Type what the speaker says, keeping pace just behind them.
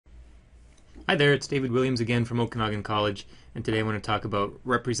Hi there, it's David Williams again from Okanagan College, and today I want to talk about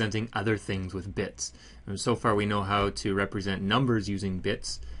representing other things with bits. And so far we know how to represent numbers using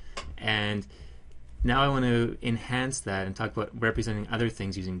bits, and now I want to enhance that and talk about representing other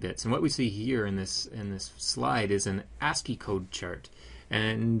things using bits. And what we see here in this slide is an ASCII code chart.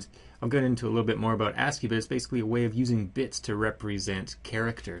 And I'll get into a little bit more about ASCII, but it's basically a way of using bits to represent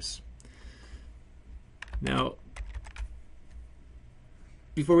characters. Now,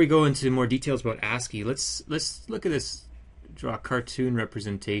 before we go into more details about ASCII, let's look at this, draw a cartoon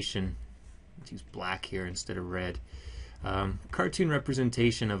representation. Let's use black here instead of red. Cartoon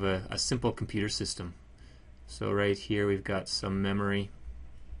representation of a simple computer system. So right here we've got some memory.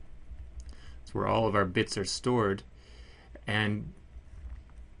 It's where all of our bits are stored. And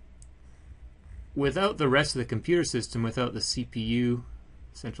without the rest of the computer system, without the CPU,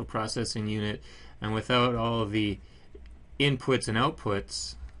 central processing unit, and without all of the inputs and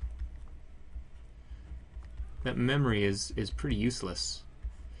outputs, that memory is pretty useless.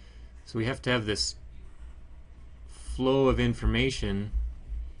 So we have to have this flow of information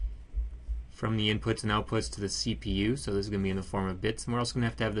from the inputs and outputs to the CPU. So this is going to be in the form of bits, and we're also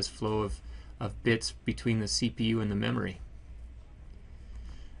going to have this flow of bits between the CPU and the memory.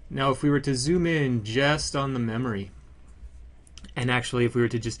 Now if we were to zoom in just on the memory, and actually if we were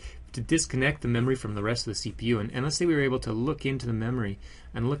to just disconnect the memory from the rest of the CPU, and let's say we were able to look into the memory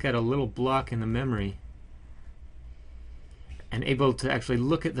and look at a little block in the memory and able to actually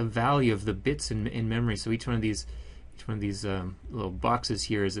look at the value of the bits in memory. So each one of these little boxes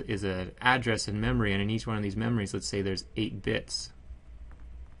here is an address in memory, and in each one of these memories, let's say there's 8 bits.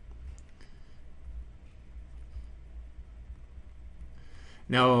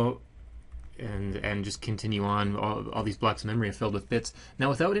 Now, and just continue on, all these blocks of memory are filled with bits. Now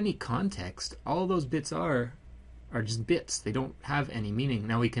without any context, all those bits are just bits. They don't have any meaning.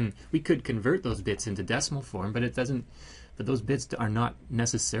 Now we could convert those bits into decimal form, but those bits are not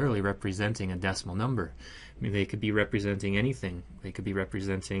necessarily representing a decimal number. I mean, they could be representing anything. They could be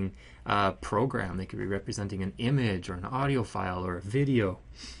representing a program. They could be representing an image or an audio file or a video,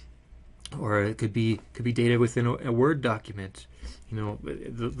 or it could be data within a Word document. You know,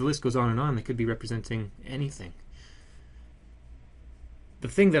 the list goes on and on. They could be representing anything. The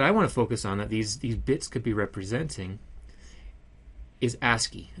thing that I want to focus on that these bits could be representing is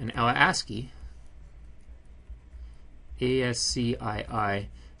ASCII. And ASCII, ASCII,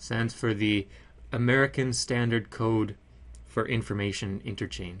 stands for the American Standard Code for Information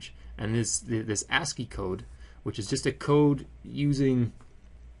Interchange. And this ASCII code, which is just a code using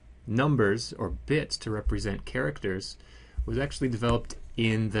numbers or bits to represent characters, was actually developed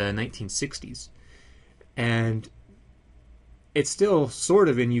in the 1960s, and it's still sort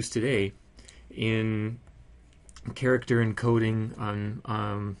of in use today in character encoding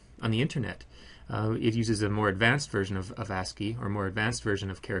on the internet. It uses a more advanced version of ASCII, or more advanced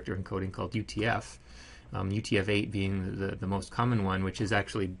version of character encoding called UTF, UTF-8 being the most common one, which is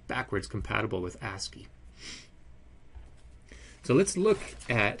actually backwards compatible with ASCII. So let's look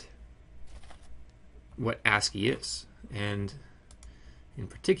at what ASCII is, and in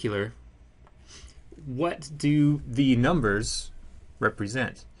particular, what do the numbers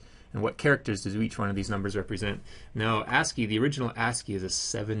represent, and what characters does each one of these numbers represent? Now, ASCII, the original ASCII, is a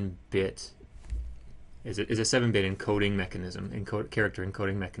 7-bit encoding mechanism, character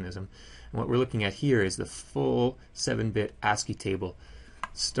encoding mechanism. And what we're looking at here is the full 7-bit ASCII table,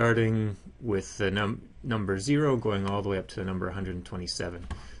 starting with the number 0 going all the way up to the number 127.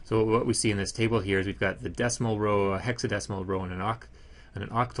 So what we see in this table here is we've got the decimal row, a hexadecimal row, and an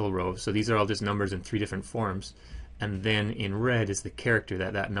octal row. So these are all just numbers in 3 different forms. And then in red is the character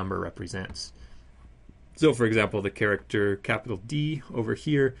that number represents. So for example, the character capital D over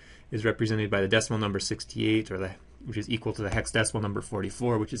here is represented by the decimal number 68, which is equal to the hexadecimal number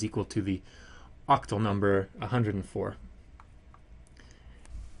 44, which is equal to the octal number 104.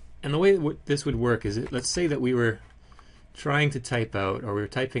 And the way this would work is, let's say that we were trying to type out, or we were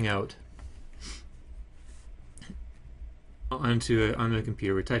typing out on the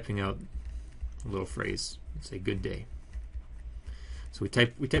computer, we're typing out a little phrase, let's say good day. So we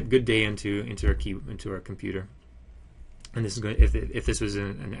type good day into our computer, and this is going, if this was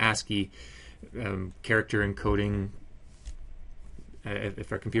an ASCII character encoding,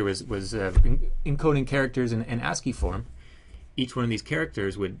 if our computer was encoding characters in ASCII form, each one of these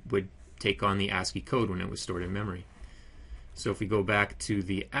characters would take on the ASCII code when it was stored in memory. So if we go back to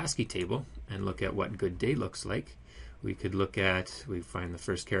the ASCII table and look at what good day looks like, we find the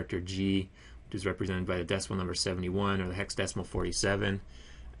first character G, which is represented by the decimal number 71 or the hexadecimal 47,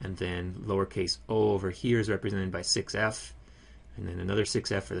 and then lowercase o over here is represented by 6F, and then another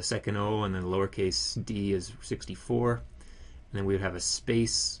 6F for the second O, and then lowercase d is 64, and then we would have a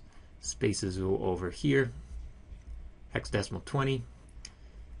space. Spaces over here, hexadecimal 20,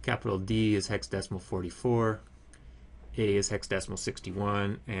 capital D is hexadecimal 44, A is hexadecimal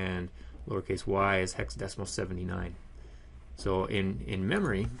 61, and lowercase y is hexadecimal 79. So in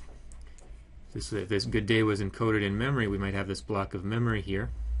memory, if this good day was encoded in memory, we might have this block of memory here.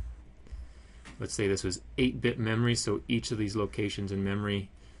 Let's say this was 8-bit memory, so each of these locations in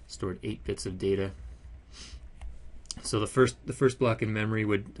memory stored 8 bits of data. So the first block in memory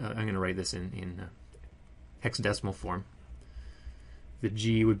would, I'm going to write this in hexadecimal form. The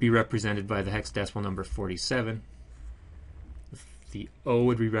G would be represented by the hexadecimal number 47. The O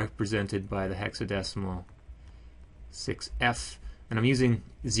would be represented by the hexadecimal 6F. And I'm using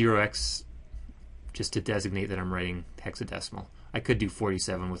 0x just to designate that I'm writing hexadecimal. I could do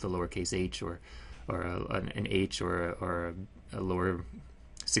 47 with a lowercase h or an h or a lower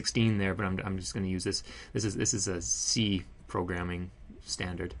 16 there, but I'm just going to use this. This is a C programming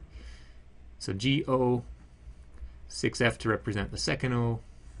standard. So GO 6F to represent the second O.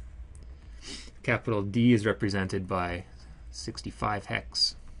 Capital D is represented by 65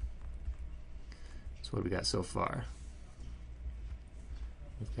 hex. So what do we got so far?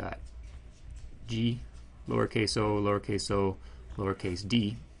 We've got G, lowercase o, lowercase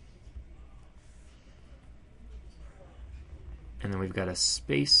d. And then we've got a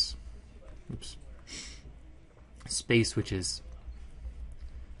space, space which is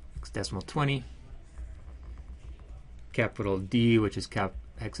hexadecimal 20, capital D which is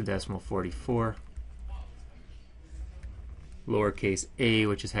hexadecimal 44, lowercase a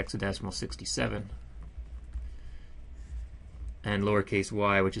which is hexadecimal 67, and lowercase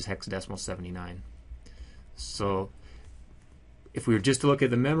y which is hexadecimal 79. So if we were just to look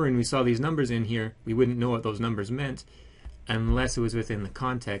at the memory and we saw these numbers in here, we wouldn't know what those numbers meant unless it was within the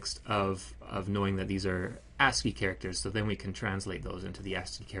context of knowing that these are ASCII characters, so then we can translate those into the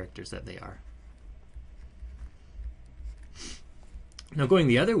ASCII characters that they are. Now going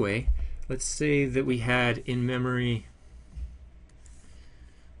the other way, let's say that we had in memory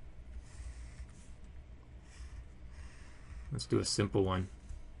let's do a simple one.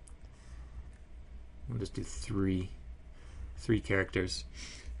 We'll just do three characters.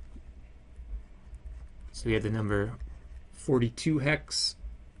 So we had the number 42 hex,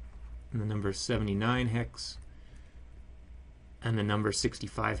 and the number 79 hex, and the number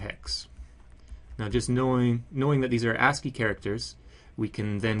 65 hex. Now just knowing that these are ASCII characters, we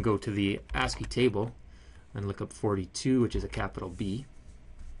can then go to the ASCII table and look up 42, which is a capital B.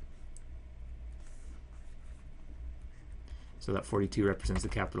 So that 42 represents the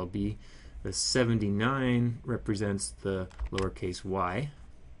capital B. The 79 represents the lowercase y.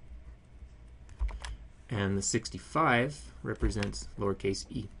 And the 65 represents lowercase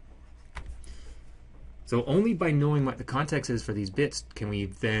e. So only by knowing what the context is for these bits can we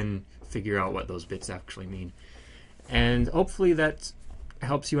then figure out what those bits actually mean. And hopefully that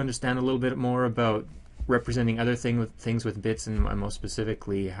helps you understand a little bit more about representing other things with bits, and most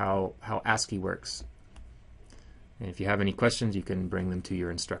specifically how ASCII works. And if you have any questions, you can bring them to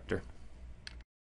your instructor.